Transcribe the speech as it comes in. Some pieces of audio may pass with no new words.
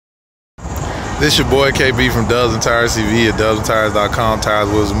This your boy KB from Dubs and Tires TV at dubsandtires.com. Tires,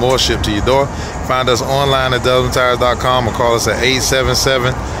 wheels, and more shipped to your door. Find us online at dubsandtires.com or call us at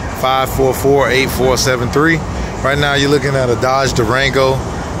 877-544-8473. Right now you're looking at a Dodge Durango.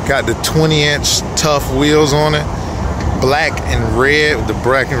 Got the 20-inch Tuff wheels on it. Black and red with the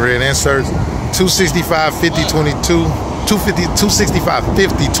black and red inserts. 265 50 22. 265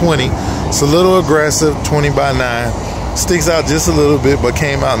 50 20. It's a little aggressive, 20x9. Sticks out just a little bit, but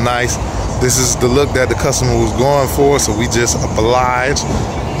came out nice. This is the look that the customer was going for, so we just obliged.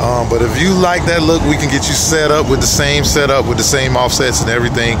 But if you like that look, we can get you set up with the same setup, with the same offsets and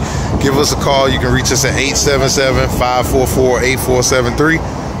everything. Give us a call. You can reach us at 877-544-8473.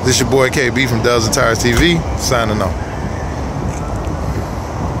 This your boy KB from Dubs and Tires TV, signing off.